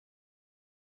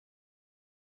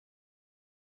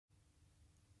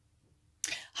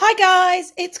Hi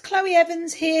guys, it's Chloe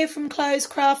Evans here from Chlo's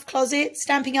Craft Closet,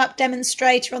 Stampin' Up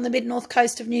demonstrator on the mid-north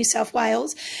coast of New South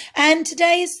Wales. And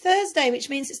today is Thursday, which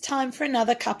means it's time for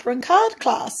another Cuppa and Card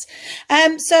class.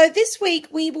 So this week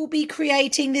we will be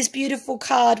creating this beautiful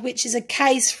card, which is a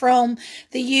case from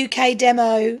the UK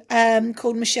demo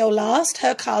called Michelle Last.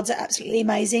 Her cards are absolutely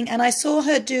amazing, and I saw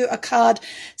her do a card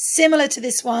similar to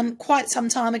this one quite some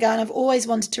time ago, and I've always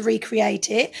wanted to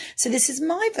recreate it. So this is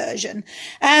my version.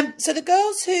 So the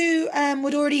girls who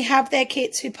would already have their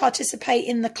kits, who participate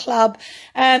in the club,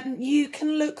 you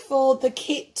can look for the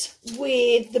kit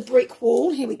with the brick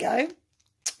wall. Here we go.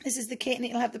 This is the kit, and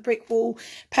it'll have the brick wall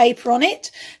paper on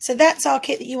it. So that's our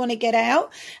kit that you want to get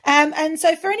out. And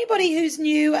so for anybody who's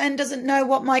new and doesn't know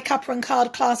what my Cuppa and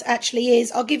Card class actually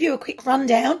is, I'll give you a quick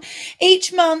rundown.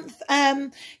 Each month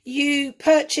you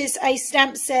purchase a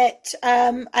stamp set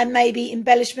and maybe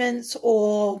embellishments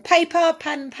or paper,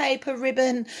 pen paper,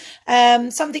 ribbon,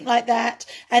 something like that.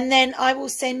 And then I will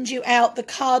send you out the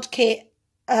card kit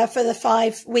for the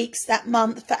 5 weeks that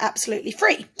month for absolutely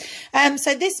free.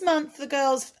 So this month the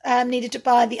girls needed to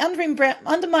buy the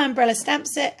Under My Umbrella stamp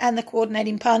set and the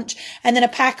coordinating punch, and then a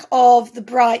pack of the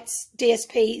Brights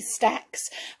DSP stacks,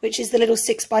 which is the little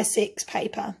 6x6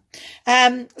 paper.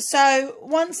 So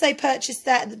once they purchased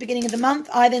that at the beginning of the month,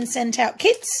 I then sent out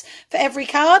kits for every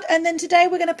card, and then today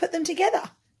we're going to put them together.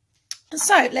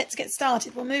 So let's get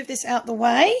started. We'll move this out the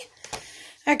way.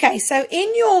 Okay, so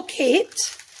in your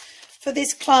kit for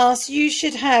this class, you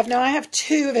should have, now I have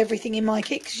 2 of everything in my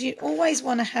kit because you always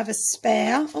want to have a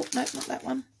spare. Oh, no, not that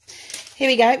one. Here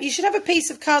we go. You should have a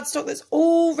piece of cardstock that's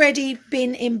already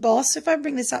been embossed. If I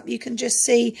bring this up, you can just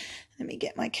see. Let me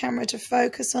get my camera to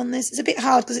focus on this. It's a bit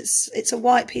hard because it's a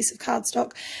white piece of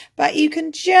cardstock, but you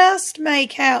can just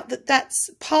make out that that's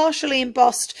partially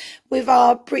embossed with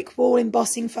our brick wall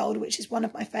embossing folder, which is one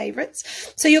of my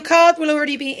favourites. So your card will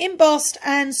already be embossed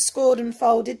and scored and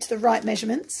folded to the right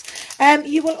measurements.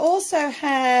 You will also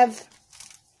have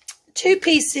 2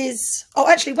 pieces, oh,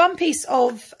 actually 1 piece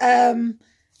of, no,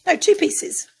 2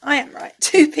 pieces. I am right.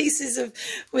 2 pieces of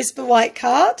Whisper White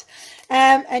card.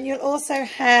 And you'll also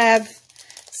have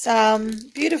some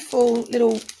beautiful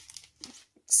little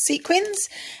sequins.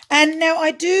 And now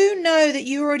I do know that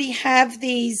you already have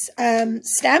these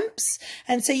stamps,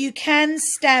 and so you can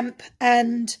stamp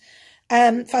and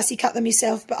fussy cut them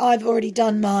yourself, but I've already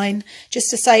done mine just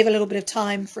to save a little bit of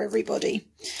time for everybody.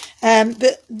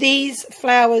 But these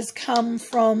flowers come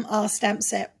from our stamp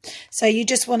set, so you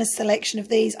just want a selection of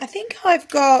these. I think I've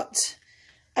got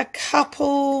a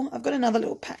couple, I've got another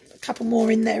little pack, a couple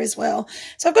more in there as well.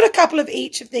 So I've got a couple of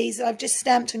each of these that I've just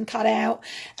stamped and cut out,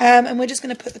 and we're just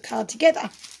going to put the card together.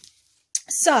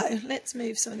 So let's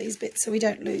move some of these bits so we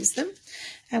don't lose them,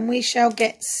 and we shall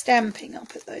get stamping. I'll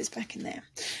put those back in there.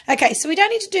 Okay, so we don't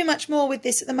need to do much more with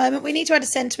this at the moment. We need to add a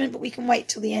sentiment, but we can wait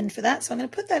till the end for that. So I'm going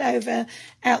to put that over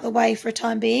out the way for a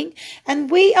time being,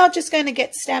 and we are just going to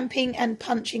get stamping and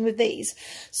punching with these.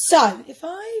 So if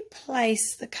I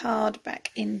place the card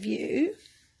back in view,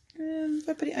 if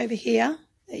I put it over here,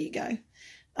 there you go,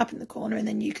 up in the corner, and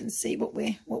then you can see what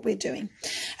we're doing.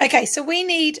 Okay, so we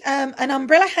need an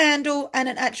umbrella handle and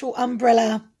an actual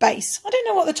umbrella base. I don't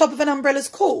know what the top of an umbrella is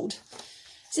called.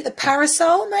 Is it the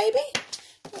parasol, maybe?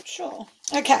 Not sure.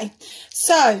 Okay,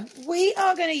 so we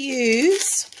are going to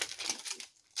use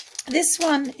this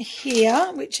one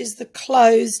here, which is the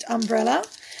closed umbrella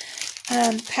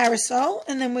parasol,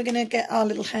 and then we're going to get our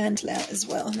little handle out as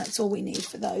well, and that's all we need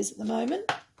for those at the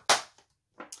moment.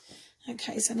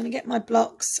 Okay, so I'm going to get my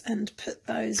blocks and put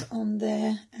those on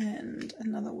there, and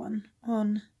another one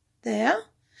on there.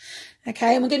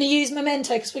 Okay, and we're going to use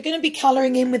Memento because we're going to be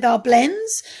colouring in with our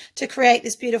blends to create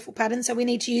this beautiful pattern, so we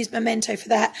need to use Memento for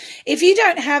that. If you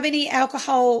don't have any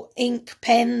alcohol ink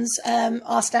pens,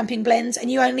 our stamping blends,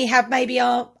 and you only have maybe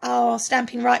our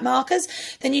stamping right markers,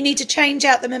 then you need to change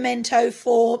out the Memento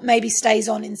for maybe Stays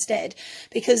On instead,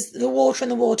 because the water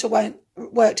and the water won't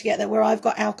work together, where I've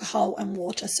got alcohol and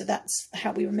water, so that's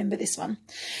how we remember this one.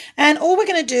 And all we're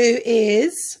going to do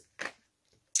is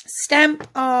stamp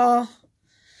our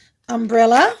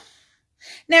umbrella.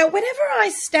 Now, whenever I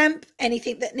stamp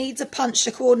anything that needs a punch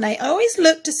to coordinate, I always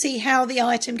look to see how the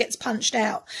item gets punched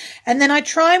out, and then I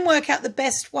try and work out the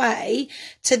best way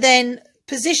to then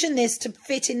position this to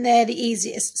fit in there the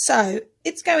easiest. So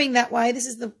it's going that way. This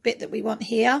is the bit that we want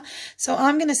here, so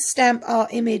I'm going to stamp our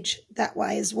image that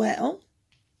way as well.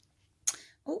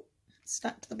 Oh,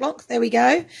 stuck to the block. There we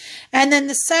go. And then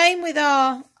the same with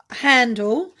our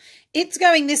handle. It's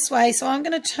going this way, so I'm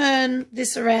going to turn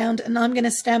this around and I'm going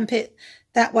to stamp it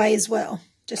that way as well,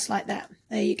 just like that.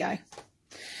 There you go.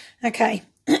 Okay,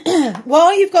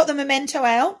 while you've got the Memento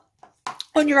out,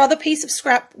 on your other piece of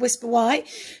scrap Whisper White,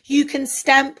 you can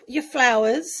stamp your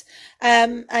flowers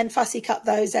and fussy cut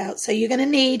those out. So you're going to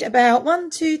need about 1,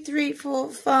 2, 3, 4,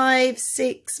 5,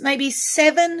 6, maybe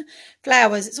 7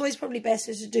 flowers. It's always probably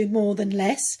better to do more than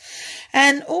less.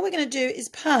 And all we're going to do is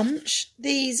punch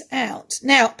these out.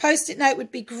 Now, Post-it note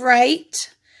would be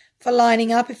great for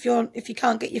lining up if you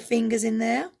can't get your fingers in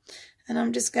there. And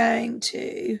I'm just going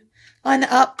to line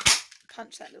that up,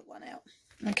 punch that little one out.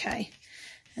 Okay.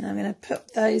 And I'm going to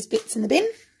put those bits in the bin.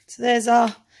 So there's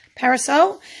our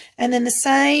parasol. And then the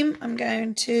same, I'm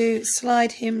going to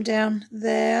slide him down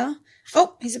there.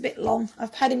 Oh, he's a bit long.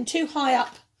 I've had him too high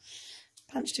up.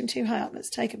 Punched him too high up. Let's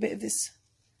take a bit of this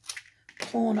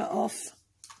corner off.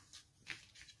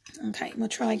 Okay, we'll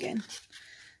try again.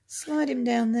 Slide him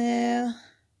down there.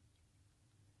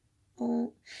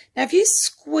 Oh. Now, if you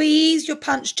squeeze your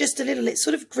punch just a little, it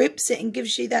sort of grips it and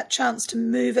gives you that chance to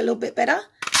move a little bit better.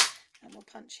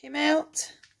 Punch him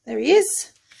out. There he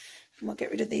is. And we'll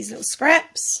get rid of these little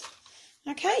scraps.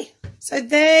 Okay, so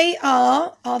they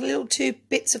are our little 2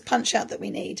 bits of punch out that we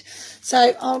need.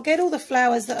 So I'll get all the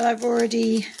flowers that I've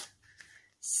already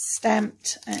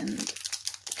stamped and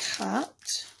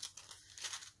cut.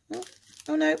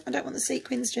 Oh no, I don't want the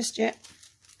sequins just yet.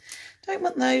 Don't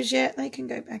want those yet. They can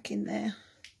go back in there.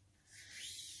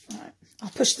 All right, I'll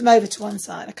push them over to one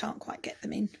side. I can't quite get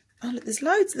them in. Oh, look, there's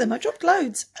loads of them. I dropped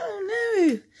loads. Oh,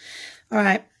 no. All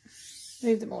right.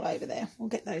 Move them all over there. We'll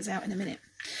get those out in a minute.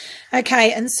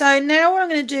 Okay, and so now what I'm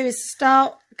going to do is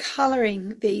start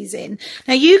colouring these in.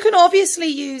 Now, you can obviously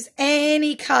use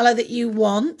any colour that you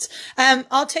want.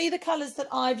 I'll tell you the colours that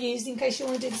I've used in case you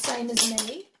want to do the same as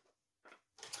me.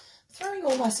 Throwing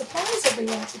all my supplies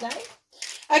everywhere today.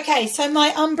 Okay, so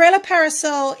my umbrella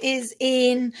parasol is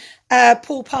in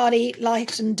Pool Party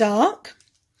Light and Dark.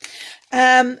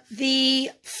 The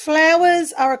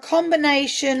flowers are a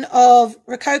combination of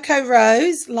Rococo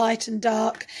Rose, light and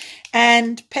dark,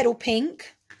 and Petal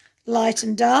Pink, light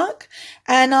and dark.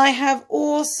 And I have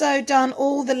also done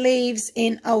all the leaves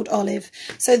in Old Olive.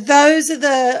 So those are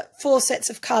the 4 sets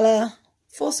of colour.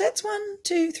 4 sets? 1,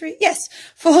 2, 3. Yes,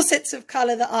 4 sets of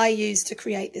colour that I use to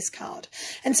create this card.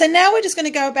 And so now we're just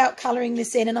going to go about colouring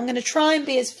this in. And I'm going to try and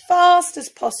be as fast as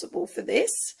possible for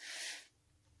this.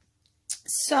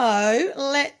 So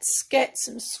let's get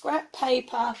some scrap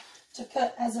paper to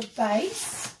put as a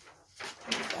base.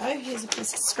 There we go. Here's a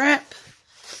piece of scrap.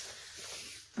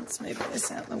 Let's move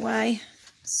this out of the way.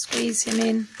 Squeeze him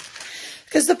in.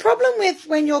 Because the problem with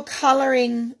when you're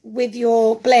colouring with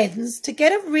your blends, to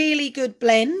get a really good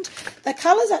blend, the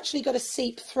colour's actually got to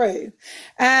seep through.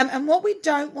 And what we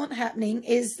don't want happening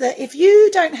is that if you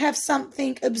don't have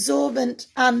something absorbent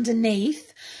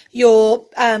underneath your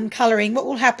colouring, what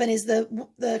will happen is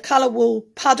the colour will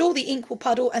puddle, the ink will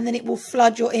puddle, and then it will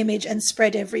flood your image and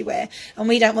spread everywhere. And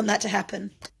we don't want that to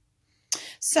happen.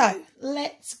 So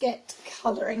let's get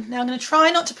colouring. Now I'm going to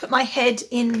try not to put my head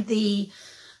in the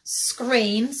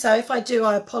screen, so if I do,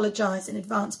 I apologise in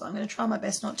advance, but I'm going to try my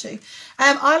best not to.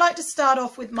 I like to start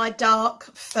off with my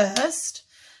dark first,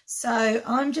 so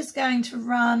I'm just going to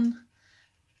run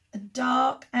a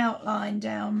dark outline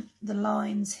down the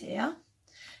lines here.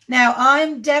 Now,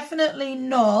 I'm definitely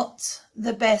not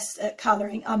the best at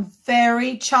colouring. I'm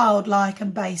very childlike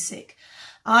and basic.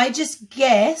 I just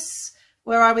guess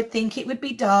where I would think it would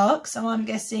be dark, so I'm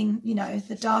guessing, you know,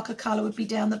 the darker colour would be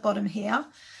down the bottom here.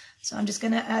 So I'm just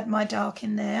going to add my dark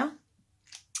in there.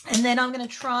 And then I'm going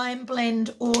to try and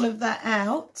blend all of that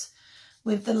out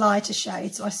with the lighter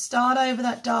shade. So I start over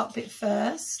that dark bit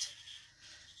first,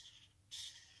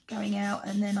 going out,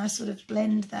 and then I sort of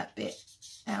blend that bit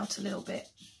out a little bit,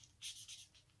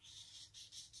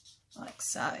 like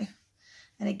so.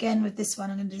 And again with this one,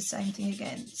 I'm going to do the same thing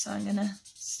again. So I'm going to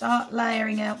start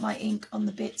layering out my ink on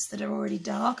the bits that are already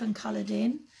dark and coloured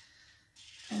in.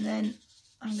 And then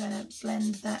I'm going to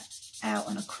blend that out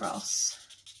and across.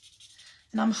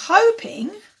 And I'm hoping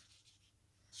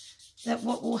that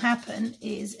what will happen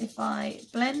is if I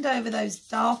blend over those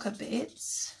darker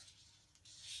bits,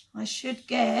 I should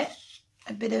get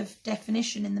a bit of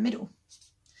definition in the middle.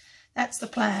 That's the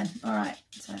plan. All right,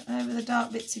 so over the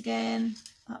dark bits again,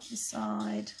 up the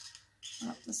side,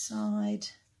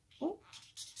 oh,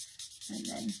 and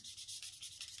then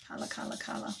colour, colour,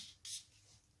 colour.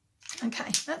 Okay,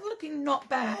 that's looking not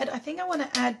bad. I think I want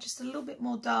to add just a little bit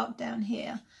more dark down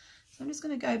here. So I'm just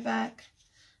going to go back.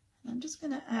 I'm just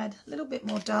going to add a little bit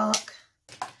more dark.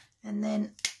 And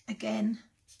then, again,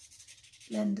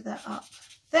 blend that up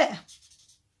there.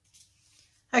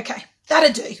 Okay,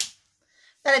 that'll do.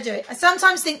 That'll do it. I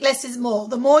sometimes think less is more.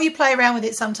 The more you play around with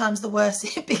it, sometimes the worse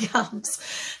it becomes.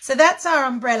 So that's our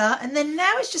umbrella. And then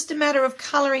now it's just a matter of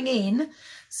colouring in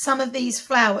some of these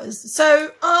flowers.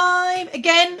 So I'm,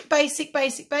 again, basic.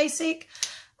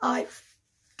 I've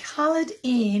coloured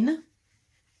in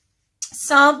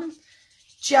some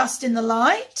just in the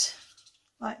light,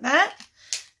 like that.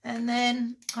 And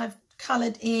then I've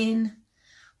coloured in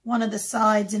one of the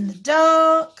sides in the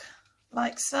dark,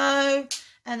 like so.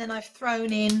 And then I've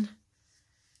thrown in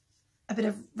a bit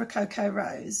of Rococo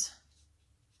Rose.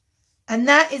 And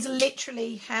that is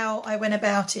literally how I went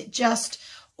about it, just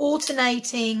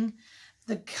alternating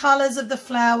the colours of the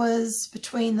flowers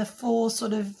between the four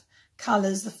sort of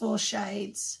colours, the four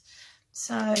shades.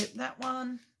 So that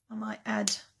one, I might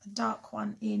add a dark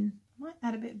one in. I might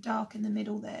add a bit of dark in the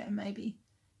middle there, maybe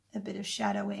a bit of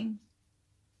shadowing,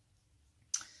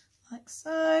 like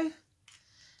so.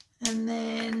 And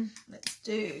then let's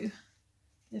do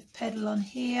a bit of petal on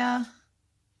here.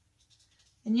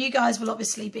 And you guys will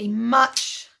obviously be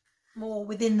much more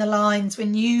within the lines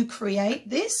when you create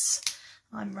this.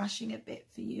 I'm rushing a bit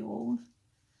for you all.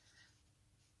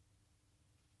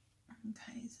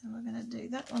 Okay, so we're going to do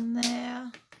that one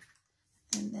there.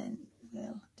 And then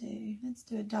we'll do, let's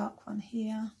do a dark one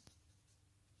here.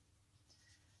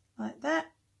 Like that.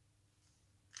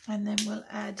 And then we'll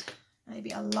add maybe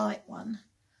a light one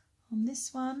on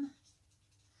this one.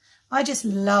 I just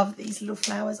love these little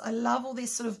flowers. I love all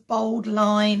these sort of bold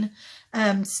line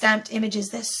stamped images.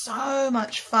 They're so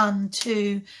much fun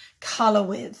to colour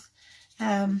with.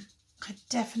 I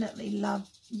definitely love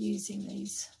using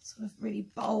these sort of really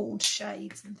bold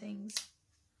shades and things.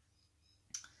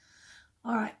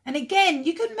 All right, and again,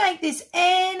 you can make this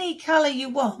any colour you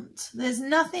want. There's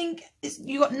nothing,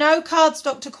 you've got no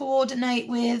cardstock to coordinate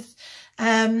with.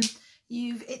 The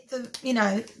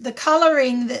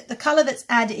colouring, the colour that's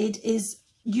added is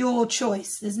your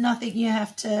choice. There's nothing you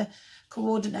have to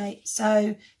coordinate.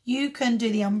 So you can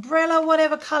do the umbrella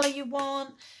whatever colour you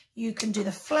want. You can do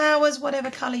the flowers whatever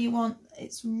colour you want.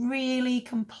 It's really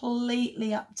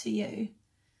completely up to you.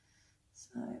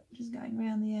 So just going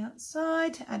around the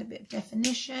outside to add a bit of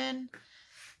definition.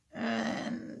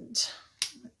 And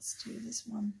let's do this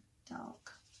one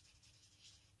dark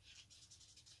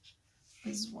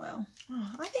as well.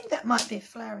 Oh, I think that might be a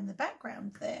flower in the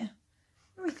background there.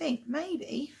 What do we think?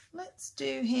 Maybe. Let's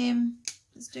do him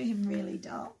really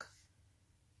dark.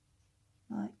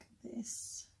 Like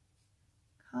this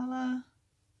colour.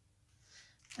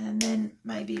 And then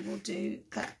maybe we'll do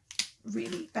that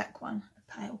really back one,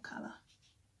 a pale colour.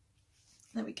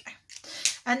 There we go.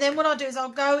 And then what I'll do is I'll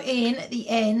go in at the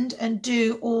end and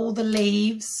do all the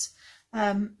leaves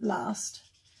last,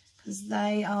 because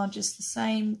they are just the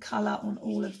same colour on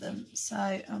all of them. So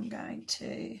I'm going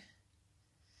to,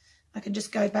 I can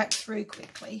just go back through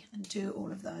quickly and do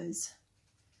all of those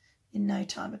in no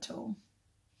time at all.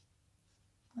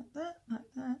 Like that,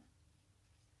 like that.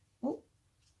 Oh,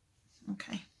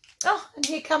 okay. Oh, and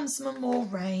here comes some more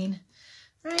rain.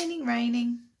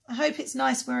 Raining. I hope it's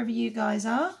nice wherever you guys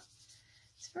are.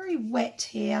 It's very wet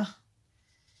here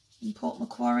in Port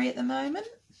Macquarie at the moment.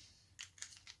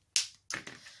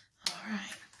 All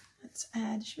right, let's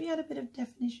add, should we add a bit of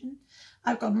definition?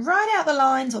 I've gone right out the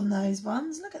lines on those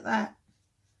ones. Look at that.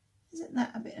 Isn't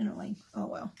that a bit annoying? Oh,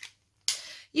 well.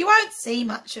 You won't see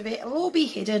much of it. It'll all be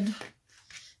hidden.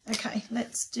 Okay,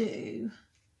 let's do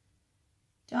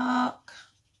dark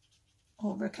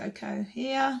or Rococo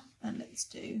here. And let's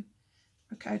do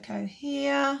Rococo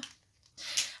here.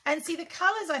 And see, the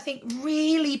colours I think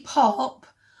really pop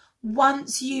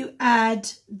once you add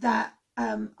that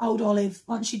old olive.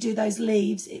 Once you do those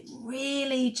leaves, it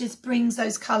really just brings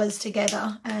those colours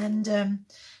together and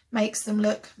makes them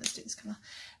look, let's do this colour,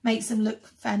 makes them look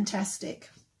fantastic.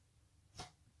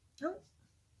 Oh,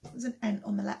 there's an ant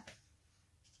on the lap.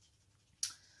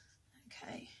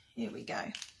 Okay, here we go.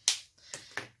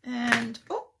 And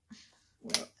oh,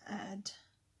 we'll add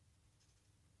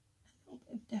a little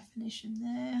bit of definition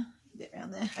there, a bit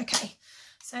around there. Okay,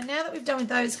 so now that we've done with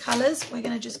those colours, we're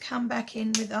going to just come back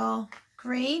in with our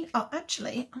green. Oh,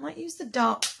 actually, I might use the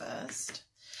dark first.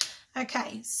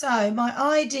 Okay, so my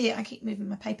idea, I keep moving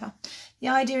my paper. The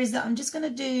idea is that I'm just going to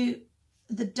do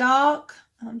the dark,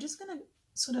 and I'm just going to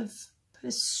sort of put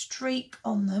a streak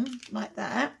on them like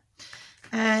that.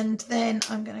 And then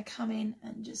I'm going to come in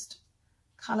and just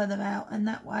colour them out, and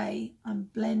that way I'm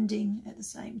blending at the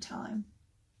same time.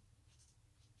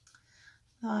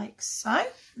 Like so.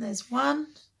 There's one.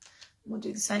 We'll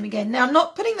do the same again. Now, I'm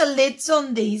not putting the lids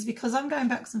on these because I'm going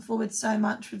backwards and forwards so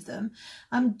much with them.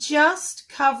 I'm just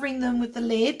covering them with the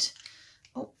lid.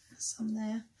 Oh, there's some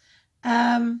there.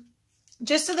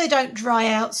 just so they don't dry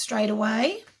out straight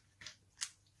away.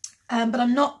 But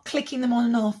I'm not clicking them on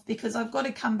and off because I've got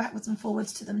to come backwards and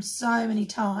forwards to them so many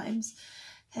times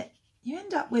that you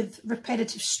end up with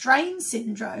repetitive strain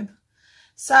syndrome.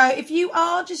 So if you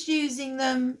are just using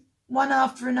them one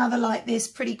after another like this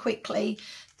pretty quickly,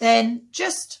 then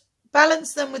just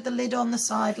balance them with the lid on the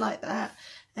side like that,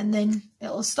 and then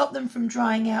it'll stop them from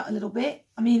drying out a little bit.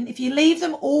 I mean, if you leave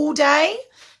them all day,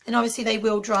 then obviously they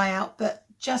will dry out, but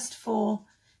just for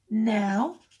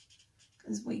now,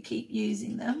 because we keep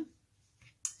using them.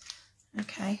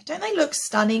 Okay, don't they look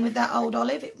stunning with that old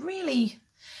olive? It really,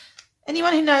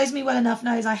 anyone who knows me well enough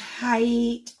knows I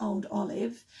hate old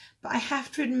olive, but I have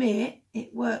to admit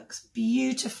it works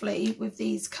beautifully with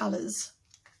these colours,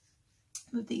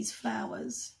 with these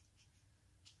flowers.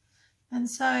 And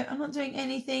so I'm not doing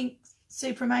anything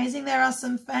super amazing. There are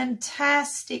some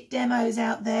fantastic demos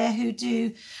out there who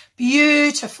do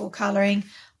beautiful colouring.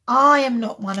 I am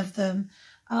not one of them.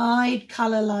 I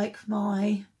colour like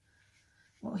my,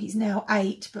 well, he's now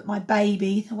 8, but my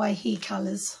baby, the way he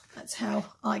colours, that's how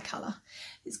I colour.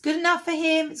 It's good enough for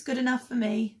him, it's good enough for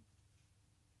me.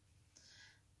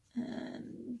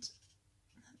 And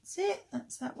that's it,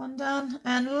 that's that one done.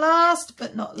 And last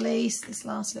but not least, this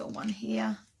last little one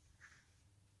here.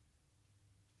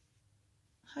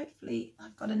 Hopefully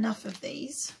I've got enough of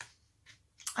these.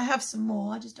 I have some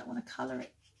more, I just don't want to colour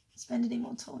it, spend any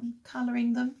more time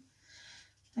colouring them.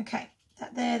 Okay,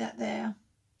 that there.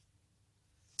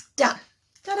 Done.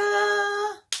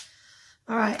 Ta-da!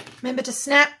 All right, remember to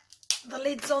snap the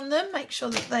lids on them. Make sure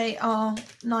that they are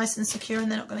nice and secure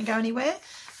and they're not going to go anywhere.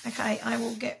 Okay, I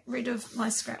will get rid of my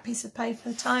scrap piece of paper for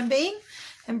the time being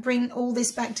and bring all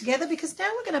this back together, because now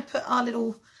we're going to put our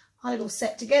little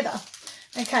set together.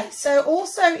 Okay, so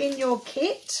also in your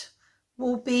kit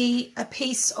will be a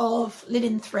piece of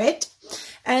linen thread,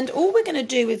 and all we're going to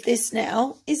do with this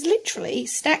now is literally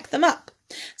stack them up.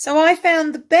 So I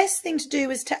found the best thing to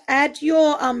do is to add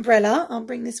your umbrella. I'll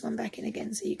bring this one back in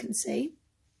again so you can see.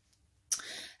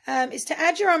 Is to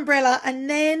add your umbrella and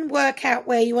then work out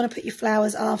where you want to put your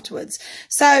flowers afterwards.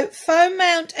 So foam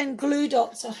mount and glue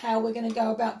dots are how we're going to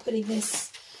go about putting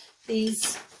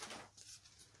these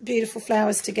beautiful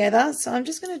flowers together. So I'm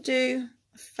just going to do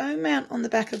a foam mount on the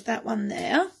back of that one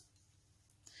there.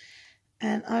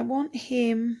 And I want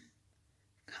him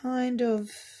kind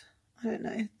of, I don't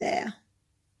know, there.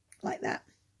 Like that.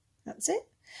 That's it.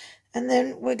 And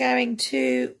then we're going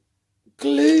to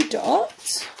glue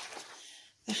dot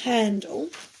the handle.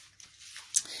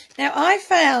 Now I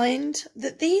found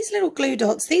that these little glue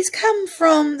dots, these come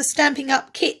from the Stampin'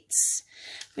 Up kits.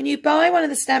 When you buy one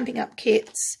of the Stampin' Up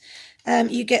kits,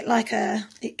 you get like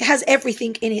it has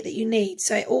everything in it that you need.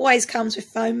 So it always comes with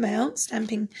foam mount,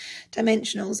 stamping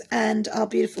dimensionals, and our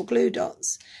beautiful glue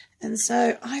dots. And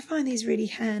so I find these really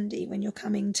handy when you're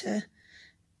coming to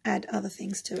add other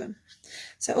things to them.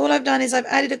 So all I've done is I've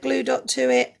added a glue dot to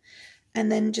it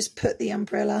and then just put the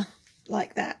umbrella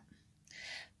like that.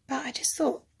 But I just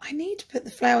thought I need to put the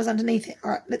flowers underneath it.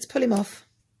 All right, let's pull him off.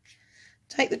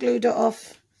 Take the glue dot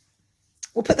off.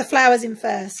 We'll put the flowers in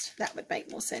first. That would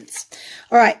make more sense.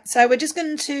 All right, so we're just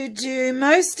going to do,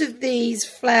 most of these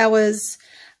flowers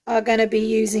are going to be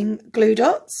using glue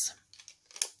dots.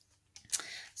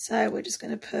 So we're just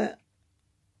going to put,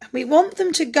 we want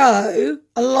them to go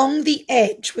along the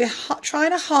edge. We're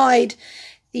trying to hide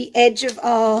the edge of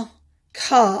our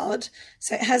card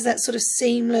so it has that sort of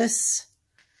seamless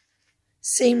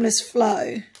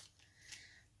flow.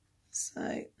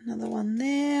 So another one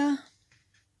there.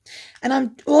 And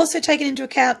I'm also taking into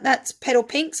account that's petal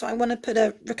pink, so I want to put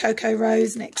a Rococo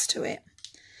rose next to it.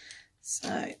 So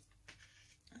I'll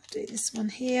do this one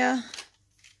here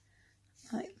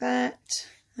like that.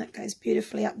 That goes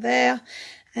beautifully up there.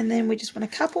 And then we just want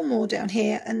a couple more down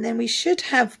here, and then we should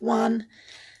have one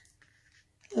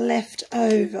left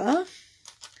over.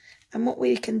 And what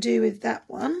we can do with that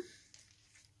one,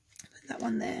 put that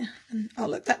one there, and oh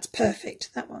look, that's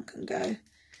perfect. That one can go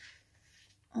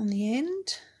on the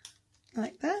end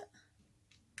like that.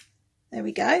 There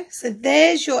we go. So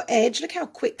there's your edge. Look how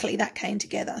quickly that came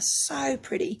together. So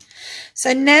pretty.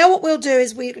 So now what we'll do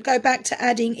is we'll go back to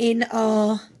adding in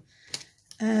our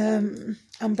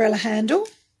umbrella handle.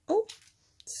 Oh,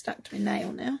 stuck to my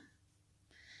nail now.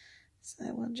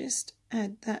 So we'll just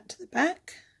add that to the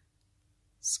back.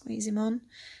 Squeeze him on.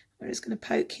 We're just going to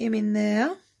poke him in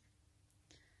there.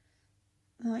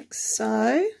 Like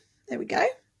so. There we go.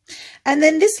 And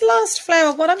then this last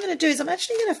flower, what I'm going to do is I'm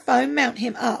actually going to foam mount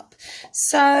him up.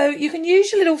 So you can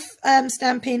use your little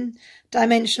Stampin'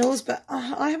 dimensionals, but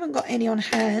I haven't got any on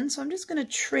hand. So I'm just going to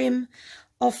trim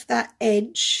off that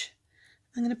edge.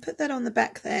 I'm going to put that on the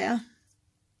back there.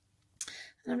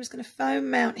 And I'm just going to foam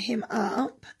mount him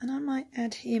up, and I might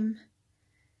add him,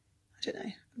 I don't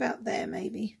know, about there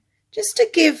maybe, just to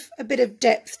give a bit of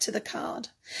depth to the card.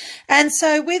 And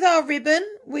so with our ribbon,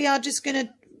 we are just going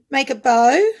to make a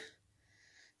bow.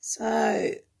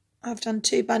 So I've done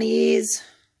 2 bunny ears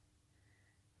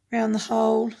around the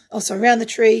hole, oh sorry, around the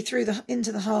tree, through the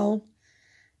into the hole,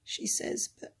 she says,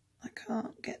 but I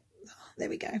can't get, there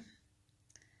we go.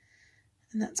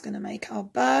 And that's going to make our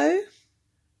bow.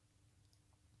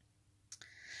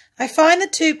 I find the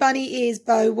 2 bunny ears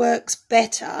bow works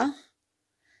better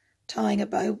tying a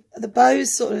bow. The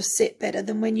bows sort of sit better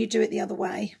than when you do it the other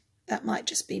way. That might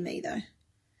just be me though.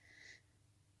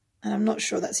 And I'm not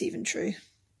sure that's even true,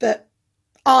 but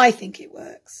I think it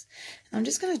works. And I'm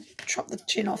just going to chop the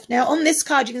chin off. Now on this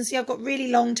card you can see I've got really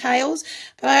long tails,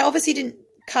 but I obviously didn't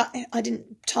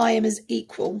tie him as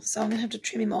equal, so I'm going to have to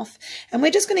trim him off. And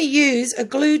we're just going to use a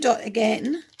glue dot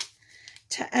again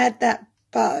to add that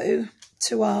bow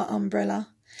to our umbrella.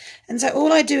 And so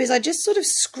all I do is I just sort of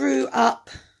screw up,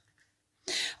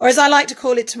 or as I like to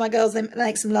call it to my girls, that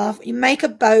makes them laugh, you make a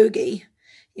bogey.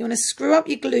 You want to screw up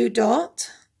your glue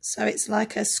dot so it's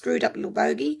like a screwed up little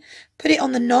bogey, put it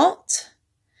on the knot,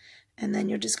 and then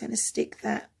you're just going to stick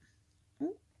that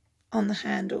on the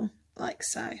handle like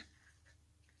so,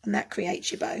 and that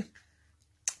creates your bow.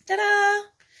 Ta-da!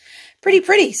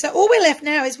 Pretty. So all we're left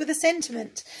now is with a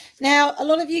sentiment. Now, a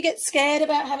lot of you get scared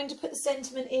about having to put the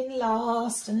sentiment in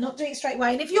last and not doing it straight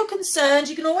away. And if you're concerned,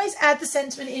 you can always add the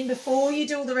sentiment in before you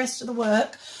do all the rest of the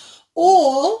work.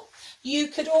 Or you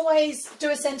could always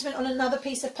do a sentiment on another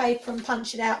piece of paper and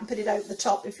punch it out and put it over the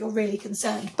top if you're really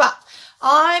concerned. But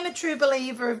I'm a true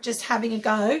believer of just having a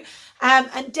go.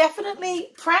 And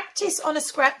definitely practice on a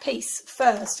scrap piece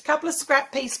first. A couple of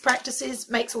scrap piece practices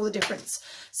makes all the difference.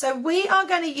 So we are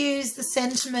going to use the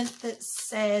sentiment that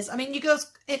says, I mean, you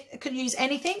girls can use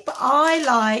anything, but I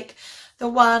like the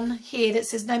one here that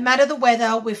says, no matter the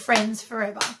weather, we're friends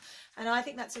forever. And I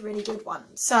think that's a really good one.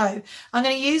 So I'm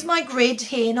going to use my grid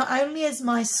here, not only as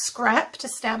my scrap to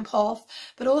stamp off,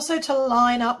 but also to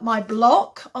line up my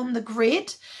block on the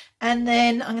grid. And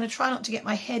then I'm going to try not to get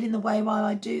my head in the way while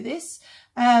I do this.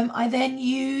 I then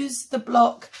use the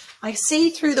block, I see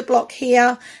through the block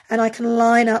here, and I can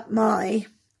line up my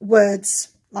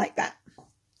words like that.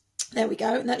 There we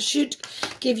go. And that should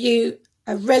give you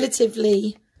a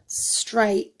relatively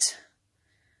straight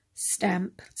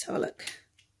stamp. Let's have a look.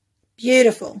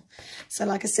 Beautiful. So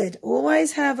like I said,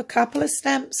 always have a couple of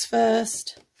stamps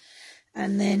first,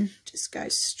 and then just go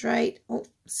straight. Oh,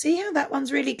 see how that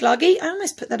one's really gluggy? I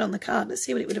almost put that on the card. Let's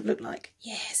see what it would have looked like.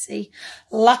 Yeah, see?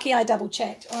 Lucky I double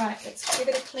checked. All right, let's give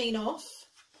it a clean off.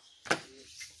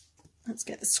 Let's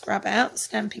get the scrub out,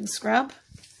 stamping scrub.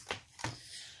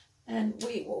 And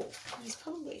we will, there's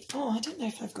probably, oh, I don't know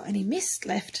if I've got any mist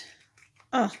left.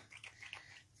 Oh,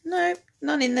 no,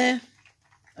 none in there.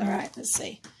 All right, let's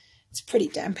see. It's pretty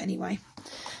damp anyway.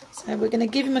 So we're going to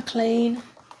give him a clean.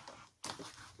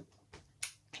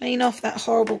 Clean off that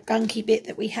horrible gunky bit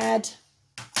that we had.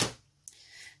 And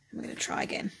we're going to try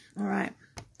again. All right.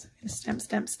 So we're going to stamp,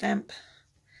 stamp, stamp,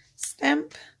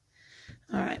 stamp.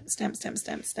 All right. Stamp, stamp,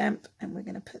 stamp, stamp. And we're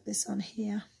going to put this on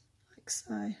here like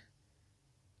so.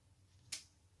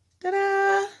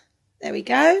 Ta-da! There we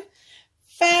go.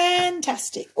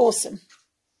 Fantastic. Awesome.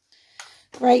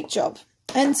 Great job.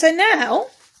 And so now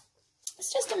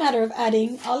it's just a matter of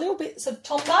adding our little bits of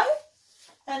tombow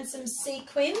and some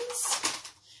sequins.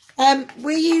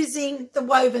 We're using the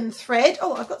woven thread.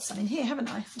 Oh, I've got some in here,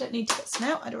 haven't I? I don't need to get some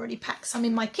out. I'd already packed some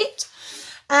in my kit.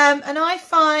 And I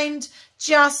find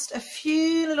just a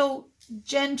few little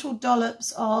gentle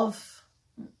dollops of,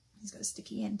 he's got a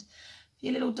sticky end, a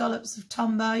few little dollops of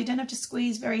tombow. You don't have to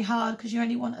squeeze very hard because you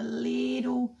only want a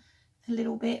little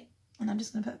bit. And I'm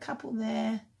just going to put a couple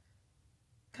there,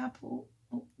 couple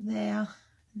there,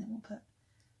 and then we'll put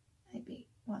maybe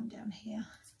one down here.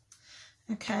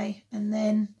 Okay, and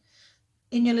then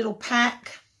in your little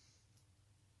pack,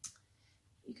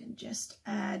 you can just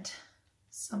add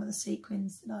some of the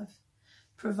sequins that I've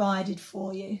provided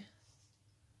for you.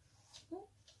 Oh,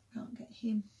 can't get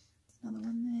him. There's another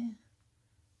one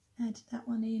there. Add that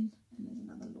one in, and there's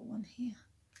another little one here.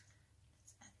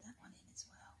 Let's add that one in as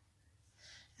well.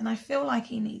 And I feel like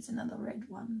he needs another red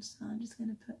one, so I'm just going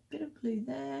to put a bit of blue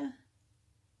there.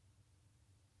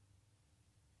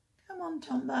 Come on,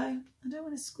 Tombow. I don't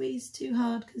want to squeeze too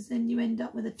hard because then you end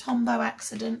up with a Tombow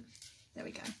accident. There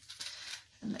we go.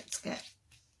 And let's get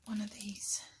one of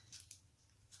these.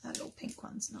 That little pink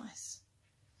one's nice.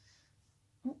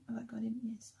 Oh, have I got him?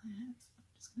 Yes, I have. I'm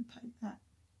just going to poke that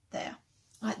there,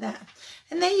 like that.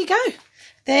 And there you go.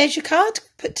 There's your card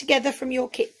put together from your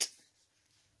kit.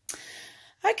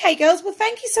 Okay, girls. Well,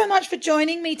 thank you so much for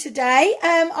joining me today.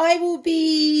 I will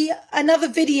be another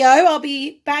video. I'll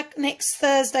be back next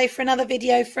Thursday for another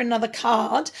video for another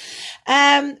card.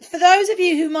 For those of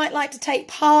you who might like to take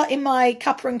part in my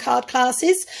Cuppa and Card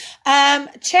classes,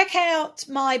 check out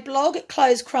my blog at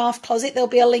Chlo's Craft Closet. There'll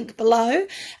be a link below,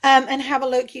 and have a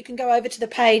look. You can go over to the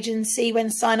page and see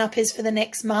when sign up is for the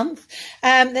next month.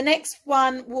 The next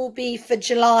one will be for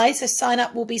July, so sign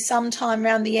up will be sometime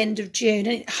around the end of June,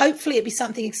 and hopefully it'll be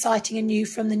something exciting and new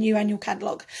from the new annual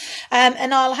catalogue.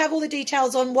 And I'll have all the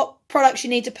details on what products you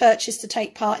need to purchase to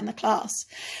take part in the class.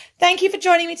 Thank you for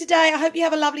joining me today. I hope you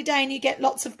have a lovely day and you get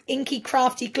lots of inky,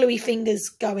 crafty, gluey fingers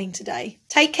going today.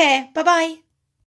 Take care. Bye-bye.